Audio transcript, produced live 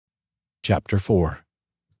Chapter 4.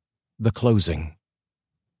 The Closing.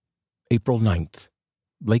 April 9th,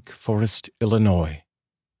 Lake Forest, Illinois.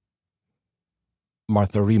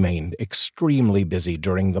 Martha remained extremely busy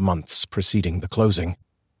during the months preceding the closing,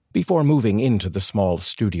 before moving into the small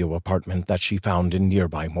studio apartment that she found in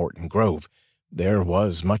nearby Morton Grove. There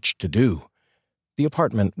was much to do. The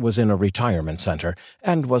apartment was in a retirement center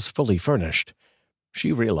and was fully furnished.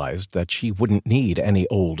 She realized that she wouldn't need any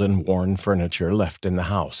old and worn furniture left in the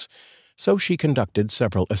house, so she conducted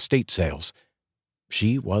several estate sales.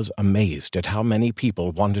 She was amazed at how many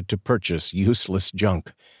people wanted to purchase useless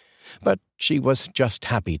junk, but she was just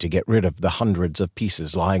happy to get rid of the hundreds of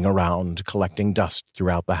pieces lying around, collecting dust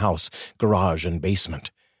throughout the house, garage, and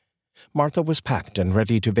basement. Martha was packed and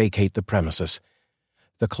ready to vacate the premises.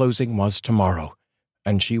 The closing was tomorrow,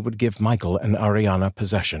 and she would give Michael and Ariana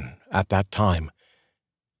possession at that time.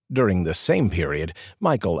 During the same period,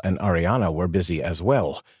 Michael and Ariana were busy as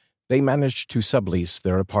well. They managed to sublease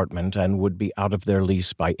their apartment and would be out of their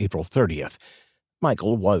lease by April 30th.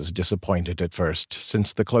 Michael was disappointed at first,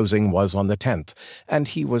 since the closing was on the 10th, and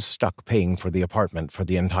he was stuck paying for the apartment for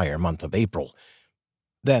the entire month of April.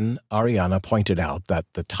 Then Ariana pointed out that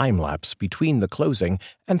the time-lapse between the closing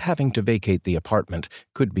and having to vacate the apartment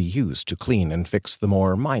could be used to clean and fix the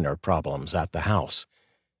more minor problems at the house.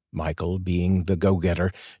 Michael, being the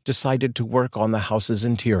go-getter, decided to work on the house's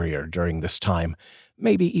interior during this time,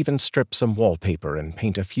 maybe even strip some wallpaper and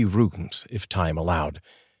paint a few rooms if time allowed.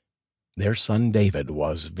 Their son David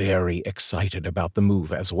was very excited about the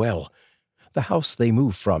move as well. The house they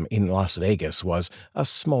moved from in Las Vegas was a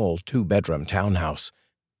small 2-bedroom townhouse.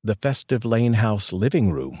 The Festive Lane House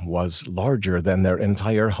living room was larger than their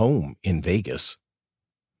entire home in Vegas.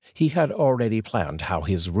 He had already planned how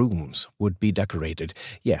his rooms would be decorated.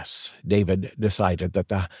 Yes, David decided that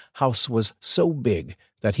the house was so big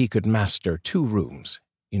that he could master 2 rooms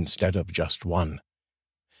instead of just 1.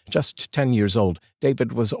 Just 10 years old,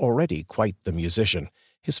 David was already quite the musician.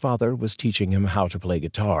 His father was teaching him how to play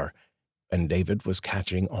guitar, and David was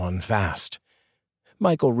catching on fast.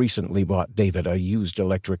 Michael recently bought David a used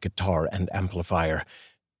electric guitar and amplifier.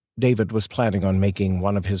 David was planning on making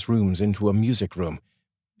one of his rooms into a music room.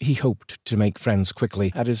 He hoped to make friends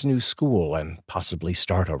quickly at his new school and possibly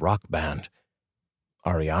start a rock band.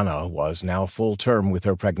 Ariana was now full term with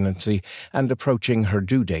her pregnancy and approaching her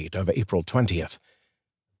due date of April 20th.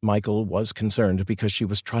 Michael was concerned because she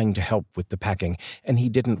was trying to help with the packing, and he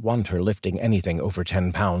didn't want her lifting anything over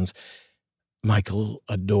 10 pounds. Michael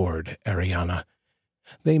adored Ariana.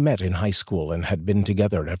 They met in high school and had been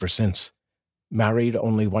together ever since. Married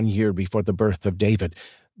only 1 year before the birth of David,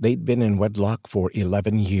 they'd been in wedlock for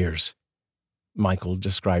 11 years. Michael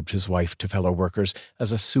described his wife to fellow workers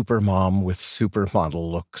as a supermom with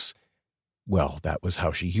supermodel looks. Well, that was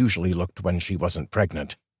how she usually looked when she wasn't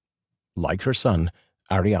pregnant. Like her son,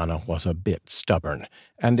 Ariana was a bit stubborn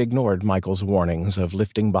and ignored Michael's warnings of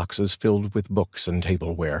lifting boxes filled with books and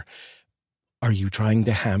tableware. "Are you trying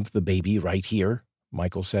to have the baby right here?"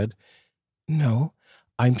 Michael said. "No,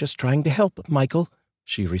 I'm just trying to help, Michael,"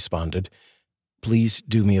 she responded. "Please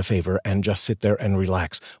do me a favor and just sit there and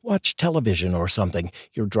relax. Watch television or something.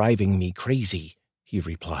 You're driving me crazy," he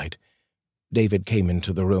replied. David came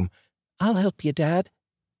into the room. "I'll help you, Dad."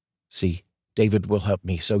 "See, David will help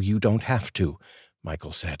me so you don't have to,"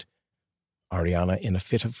 Michael said. Ariana, in a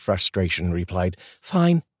fit of frustration, replied,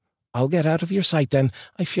 "Fine. I'll get out of your sight then.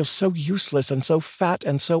 I feel so useless and so fat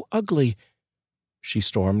and so ugly." She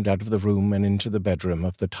stormed out of the room and into the bedroom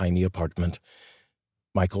of the tiny apartment.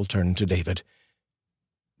 Michael turned to David.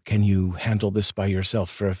 "Can you handle this by yourself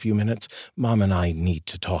for a few minutes? Mom and I need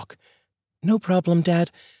to talk." "No problem,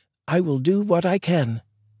 Dad. I will do what I can."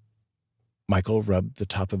 Michael rubbed the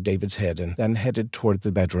top of David's head and then headed toward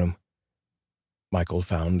the bedroom. Michael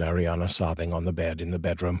found Ariana sobbing on the bed in the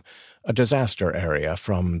bedroom, a disaster area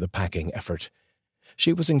from the packing effort.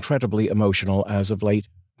 She was incredibly emotional as of late,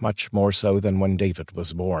 much more so than when David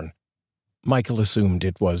was born. Michael assumed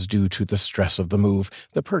it was due to the stress of the move,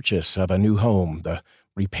 the purchase of a new home, the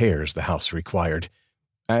repairs the house required,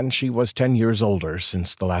 and she was 10 years older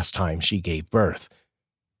since the last time she gave birth.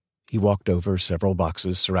 He walked over several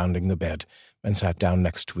boxes surrounding the bed and sat down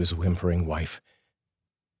next to his whimpering wife.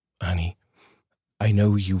 "Honey, I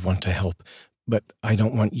know you want to help, but I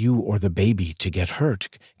don't want you or the baby to get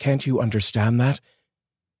hurt. Can't you understand that?"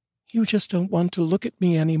 "You just don't want to look at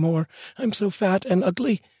me anymore. I'm so fat and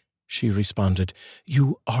ugly," she responded.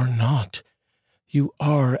 "You are not. You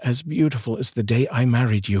are as beautiful as the day I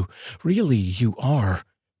married you. Really, you are,"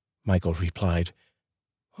 Michael replied.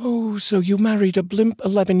 "Oh, so you married a blimp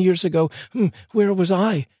 11 years ago. Where was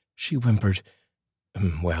I?" she whimpered.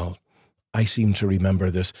 Well, I seem to remember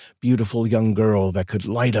this beautiful young girl that could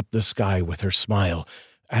light up the sky with her smile,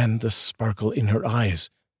 and the sparkle in her eyes,"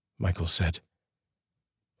 Michael said.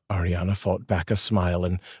 Ariana fought back a smile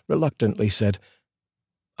and reluctantly said,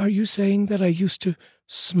 "Are you saying that I used to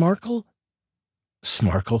smarkle?"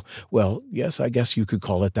 "Smarkle? Well, yes, I guess you could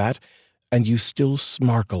call it that. And you still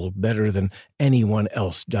smarkle better than anyone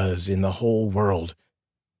else does in the whole world.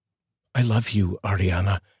 I love you,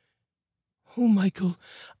 Ariana." "Oh, Michael,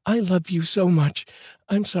 I love you so much.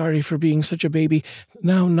 I'm sorry for being such a baby.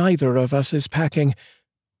 Now neither of us is packing."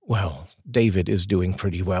 "Well, David is doing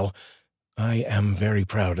pretty well. I am very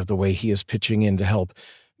proud of the way he is pitching in to help.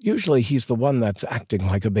 Usually he's the one that's acting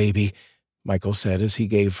like a baby," Michael said as he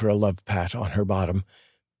gave her a love pat on her bottom.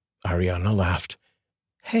 Ariana laughed.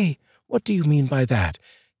 "Hey, what do you mean by that?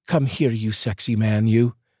 Come here, you sexy man,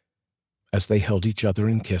 you." As they held each other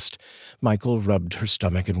and kissed, Michael rubbed her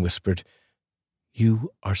stomach and whispered,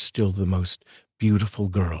 "You are still the most beautiful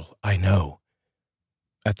girl I know."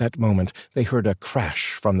 At that moment, they heard a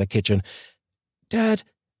crash from the kitchen. "Dad,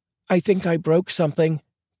 I think I broke something,"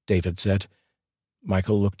 David said.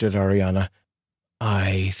 Michael looked at Ariana.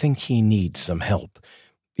 "I think he needs some help.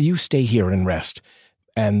 You stay here and rest.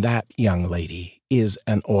 And that, young lady, is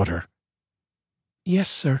an order." "Yes,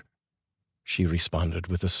 sir," she responded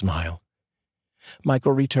with a smile.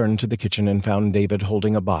 Michael returned to the kitchen and found David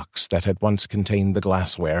holding a box that had once contained the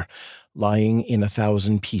glassware, lying in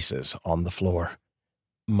 1,000 pieces on the floor.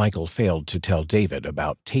 Michael failed to tell David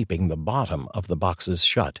about taping the bottom of the boxes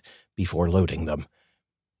shut before loading them.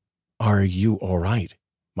 "Are you all right?"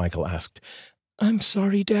 Michael asked. "I'm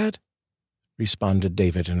sorry, Dad," responded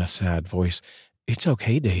David in a sad voice. "It's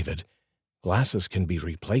okay, David. Glasses can be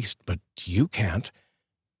replaced, but you can't.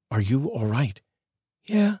 Are you all right?"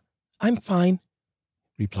 "Yeah, I'm fine,"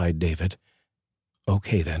 replied David.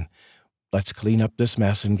 "Okay, then. Let's clean up this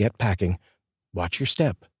mess and get packing. Watch your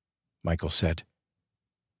step," Michael said.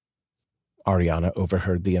 Ariana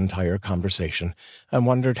overheard the entire conversation and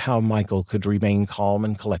wondered how Michael could remain calm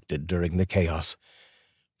and collected during the chaos.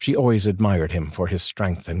 She always admired him for his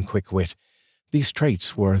strength and quick wit. These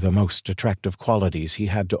traits were the most attractive qualities he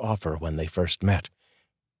had to offer when they first met.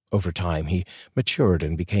 Over time, he matured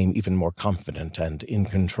and became even more confident and in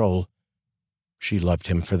control. She loved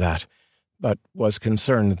him for that, but was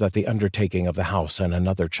concerned that the undertaking of the house and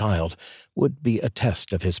another child would be a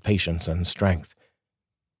test of his patience and strength.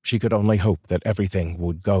 She could only hope that everything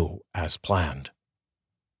would go as planned.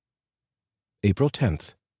 April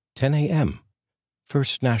 10th, 10 a.m.,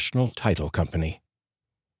 First National Title Company.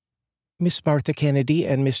 "Miss Martha Kennedy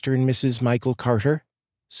and Mr. and Mrs. Michael Carter,"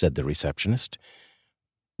 said the receptionist.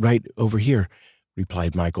 "Right over here,"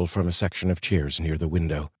 replied Michael from a section of chairs near the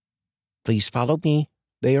window. "Please follow me.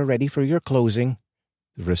 They are ready for your closing,"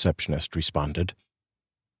 the receptionist responded.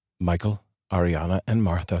 Michael, Ariana, and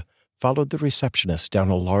Martha followed the receptionist down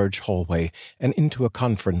a large hallway and into a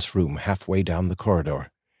conference room halfway down the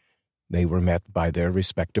corridor. They were met by their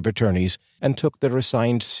respective attorneys and took their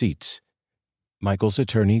assigned seats. Michael's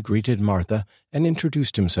attorney greeted Martha and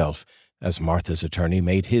introduced himself, as Martha's attorney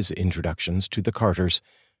made his introductions to the Carters.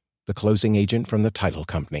 The closing agent from the title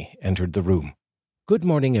company entered the room. "Good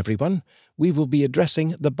morning, everyone. We will be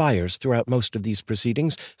addressing the buyers throughout most of these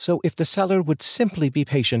proceedings, so if the seller would simply be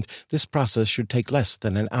patient, this process should take less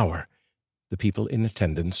than an hour." The people in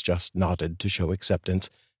attendance just nodded to show acceptance,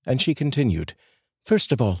 and she continued,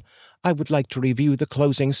 "First of all, I would like to review the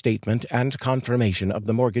closing statement and confirmation of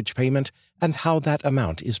the mortgage payment and how that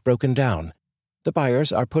amount is broken down. The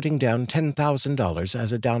buyers are putting down $10,000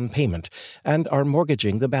 as a down payment and are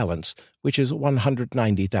mortgaging the balance, which is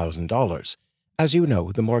 $190,000. As you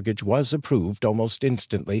know, the mortgage was approved almost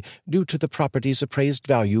instantly due to the property's appraised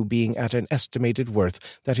value being at an estimated worth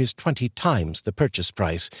that is 20 times the purchase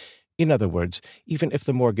price. In other words, even if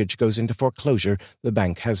the mortgage goes into foreclosure, the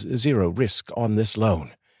bank has zero risk on this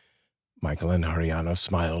loan." Michael and Ariana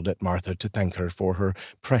smiled at Martha to thank her for her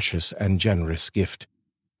precious and generous gift.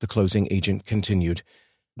 The closing agent continued,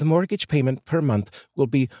 "The mortgage payment per month will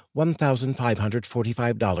be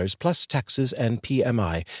 $1,545 plus taxes and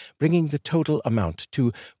PMI, bringing the total amount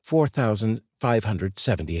to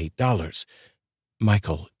 $4,578.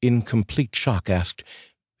 Michael, in complete shock, asked,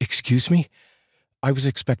 "Excuse me? I was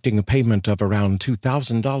expecting a payment of around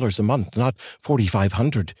 $2,000 a month, not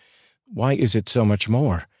 $4,500. Why is it so much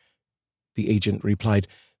more?" The agent replied,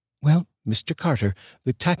 "Well, Mr. Carter,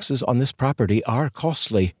 the taxes on this property are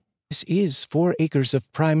costly. This is 4 acres of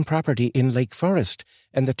prime property in Lake Forest,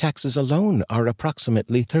 and the taxes alone are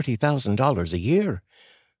approximately $30,000 a year."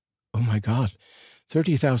 "Oh, my God,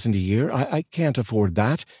 $30,000 a year? I can't afford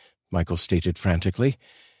that," Michael stated frantically.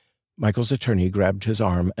 Michael's attorney grabbed his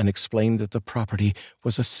arm and explained that the property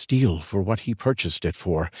was a steal for what he purchased it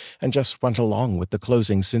for, and just went along with the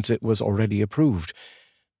closing since it was already approved.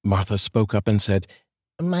 Martha spoke up and said,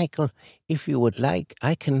 "Michael, if you would like,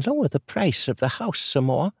 I can lower the price of the house some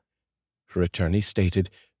more." Her attorney stated,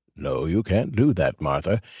 "No, you can't do that,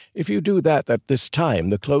 Martha. If you do that at this time,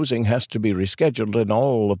 the closing has to be rescheduled and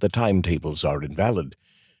all of the timetables are invalid.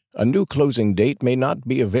 A new closing date may not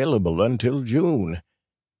be available until June."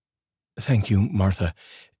 "Thank you, Martha.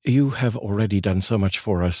 You have already done so much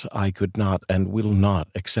for us, I could not and will not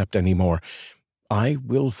accept any more. I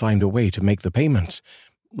will find a way to make the payments.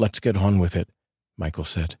 Let's get on with it," Michael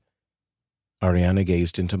said. Ariana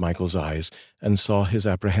gazed into Michael's eyes and saw his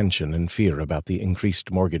apprehension and fear about the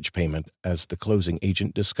increased mortgage payment as the closing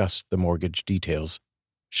agent discussed the mortgage details.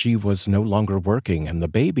 She was no longer working and the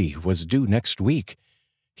baby was due next week.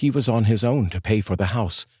 He was on his own to pay for the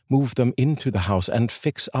house, move them into the house, and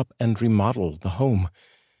fix up and remodel the home.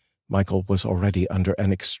 Michael was already under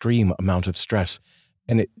an extreme amount of stress,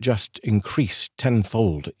 and it just increased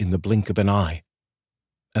tenfold in the blink of an eye.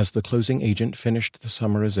 As the closing agent finished the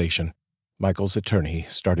summarization, Michael's attorney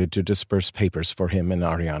started to disperse papers for him and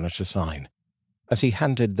Ariana to sign. As he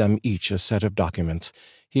handed them each a set of documents,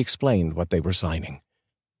 he explained what they were signing.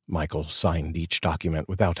 Michael signed each document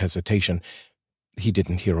without hesitation. He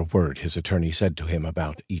didn't hear a word his attorney said to him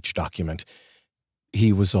about each document.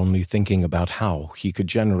 He was only thinking about how he could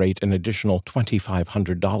generate an additional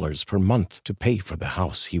 $2,500 per month to pay for the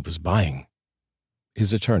house he was buying.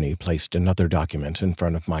 His attorney placed another document in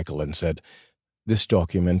front of Michael and said, "This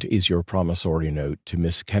document is your promissory note to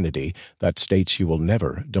Miss Kennedy that states you will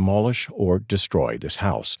never demolish or destroy this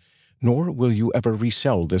house, nor will you ever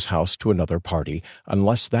resell this house to another party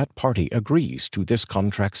unless that party agrees to this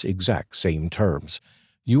contract's exact same terms.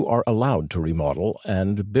 You are allowed to remodel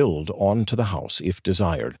and build onto the house if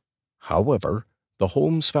desired. However, the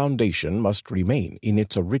home's foundation must remain in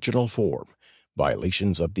its original form.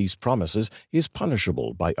 Violations of these promises is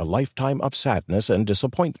punishable by a lifetime of sadness and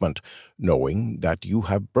disappointment, knowing that you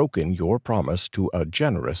have broken your promise to a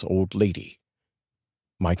generous old lady."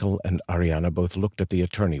 Michael and Ariana both looked at the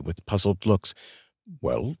attorney with puzzled looks.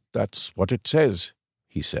 "Well, that's what it says,"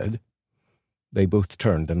 he said. They both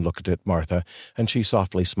turned and looked at Martha, and she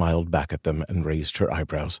softly smiled back at them and raised her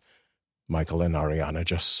eyebrows. Michael and Ariana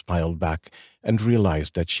just smiled back and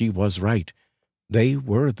realized that she was right. They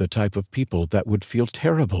were the type of people that would feel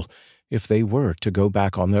terrible if they were to go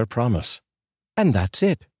back on their promise. "And that's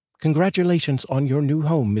it. Congratulations on your new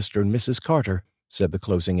home, Mr. and Mrs. Carter," said the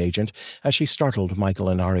closing agent as she startled Michael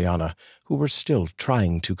and Ariana, who were still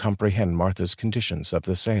trying to comprehend Martha's conditions of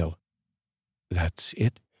the sale. "That's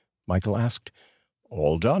it?" Michael asked.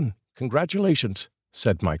 "All done. Congratulations,"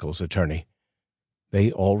 said Michael's attorney.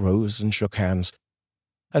 They all rose and shook hands.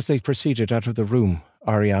 As they proceeded out of the room,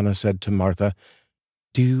 Ariana said to Martha,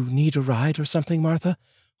 "Do you need a ride or something, Martha?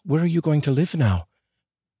 Where are you going to live now?"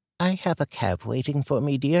 "I have a cab waiting for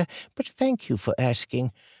me, dear, but thank you for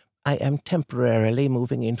asking. I am temporarily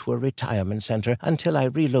moving into a retirement center until I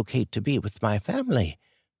relocate to be with my family,"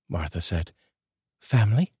 Martha said.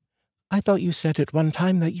 "Family? I thought you said at one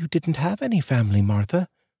time that you didn't have any family, Martha,"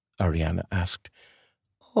 Ariana asked.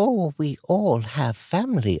 "Oh, we all have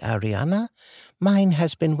family, Ariana. Mine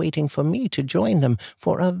has been waiting for me to join them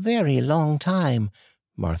for a very long time,"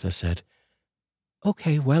 Martha said.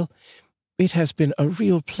 "Okay, well, it has been a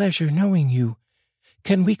real pleasure knowing you.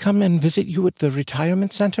 Can we come and visit you at the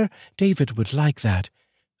retirement center? David would like that,"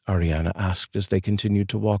 Ariana asked as they continued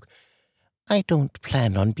to walk. "I don't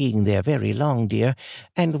plan on being there very long, dear,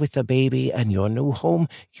 and with the baby and your new home,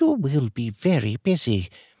 you will be very busy.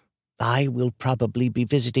 I will probably be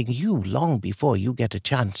visiting you long before you get a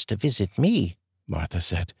chance to visit me," Martha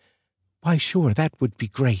said. "Why, sure, that would be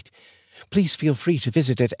great. Please feel free to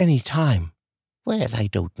visit at any time." "Well, I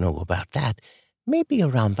don't know about that. Maybe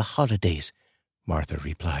around the holidays," Martha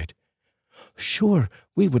replied. "Sure,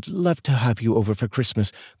 we would love to have you over for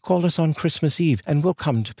Christmas. Call us on Christmas Eve and we'll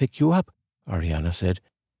come to pick you up," Ariana said.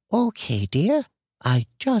 "Okay, dear. I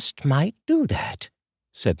just might do that,"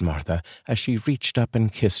 said Martha as she reached up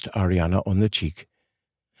and kissed Ariana on the cheek.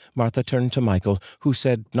 Martha turned to Michael, who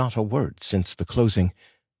said not a word since the closing.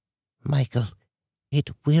 "Michael, it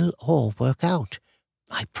will all work out.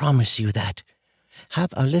 I promise you that.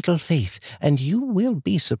 Have a little faith, and you will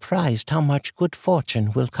be surprised how much good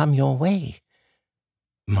fortune will come your way."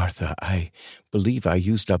 "Martha, I believe I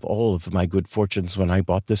used up all of my good fortunes when I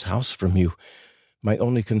bought this house from you. My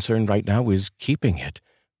only concern right now is keeping it,"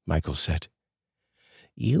 Michael said.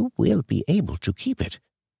 "You will be able to keep it.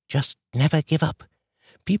 Just never give up.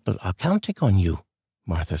 People are counting on you,"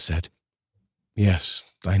 Martha said. Yes,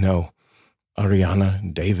 I know.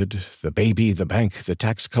 Ariana, David, the baby, the bank, the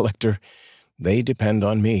tax collector, they depend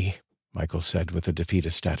on me, Michael said with a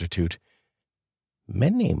defeatist attitude.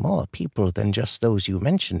 Many more people than just those you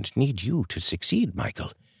mentioned need you to succeed,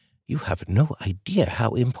 Michael. You have no idea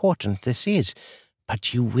how important this is,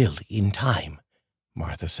 but you will in time,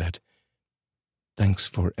 Martha said. Thanks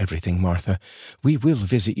for everything, Martha. We will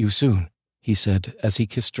visit you soon, he said as he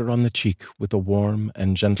kissed her on the cheek with a warm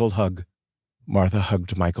and gentle hug. Martha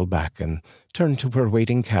hugged Michael back and turned to her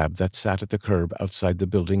waiting cab that sat at the curb outside the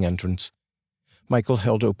building entrance. Michael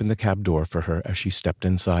held open the cab door for her as she stepped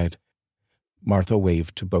inside. Martha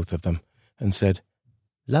waved to both of them and said,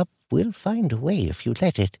 Love will find a way if you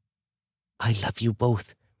let it. I love you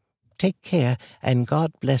both. Take care, and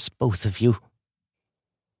God bless both of you.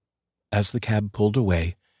 As the cab pulled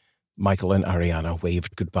away, Michael and Ariana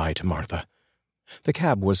waved goodbye to Martha. The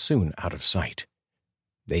cab was soon out of sight.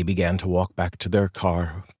 They began to walk back to their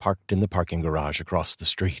car, parked in the parking garage across the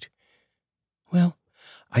street. Well,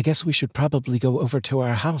 I guess we should probably go over to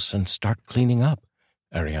our house and start cleaning up,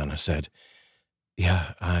 Ariana said.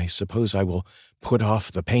 Yeah, I suppose I will put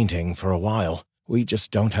off the painting for a while. We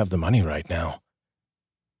just don't have the money right now.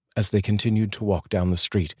 As they continued to walk down the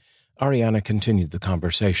street, Ariana continued the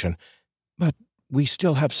conversation. But we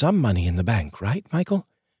still have some money in the bank, right, Michael?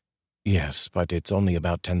 Yes, but it's only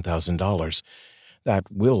about $10,000.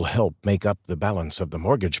 That will help make up the balance of the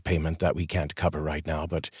mortgage payment that we can't cover right now,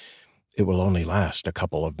 but it will only last a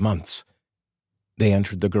couple of months. They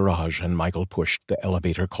entered the garage and Michael pushed the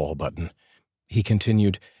elevator call button. He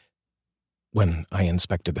continued, When I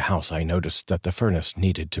inspected the house, I noticed that the furnace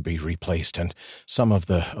needed to be replaced and some of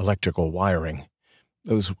the electrical wiring.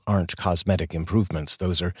 Those aren't cosmetic improvements.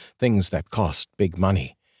 Those are things that cost big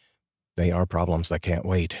money. They are problems that can't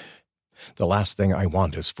wait. The last thing I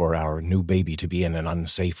want is for our new baby to be in an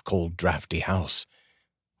unsafe, cold, drafty house.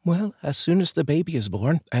 Well, as soon as the baby is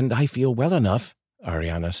born, and I feel well enough,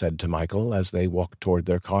 Ariana said to Michael as they walked toward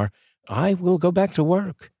their car, I will go back to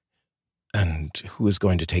work. And who is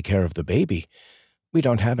going to take care of the baby? We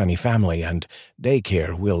don't have any family, and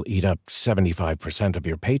daycare will eat up 75% of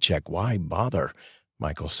your paycheck. Why bother?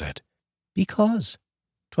 Michael said. Because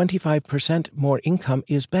 25% more income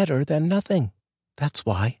is better than nothing. That's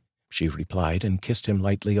why, she replied and kissed him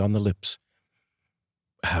lightly on the lips.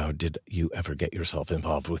 How did you ever get yourself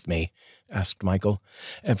involved with me? Asked Michael.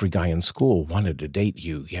 Every guy in school wanted to date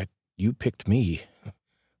you, yet you picked me.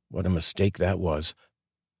 What a mistake that was.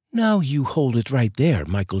 Now you hold it right there,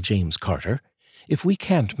 Michael James Carter. If we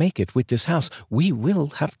can't make it with this house, we will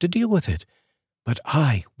have to deal with it. But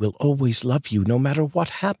I will always love you no matter what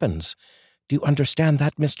happens. Do you understand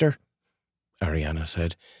that, mister? Ariana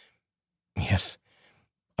said. Yes,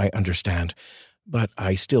 I understand, but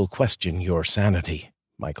I still question your sanity,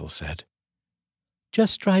 Michael said.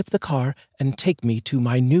 Just drive the car and take me to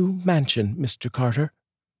my new mansion, Mr. Carter,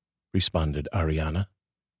 responded Ariana.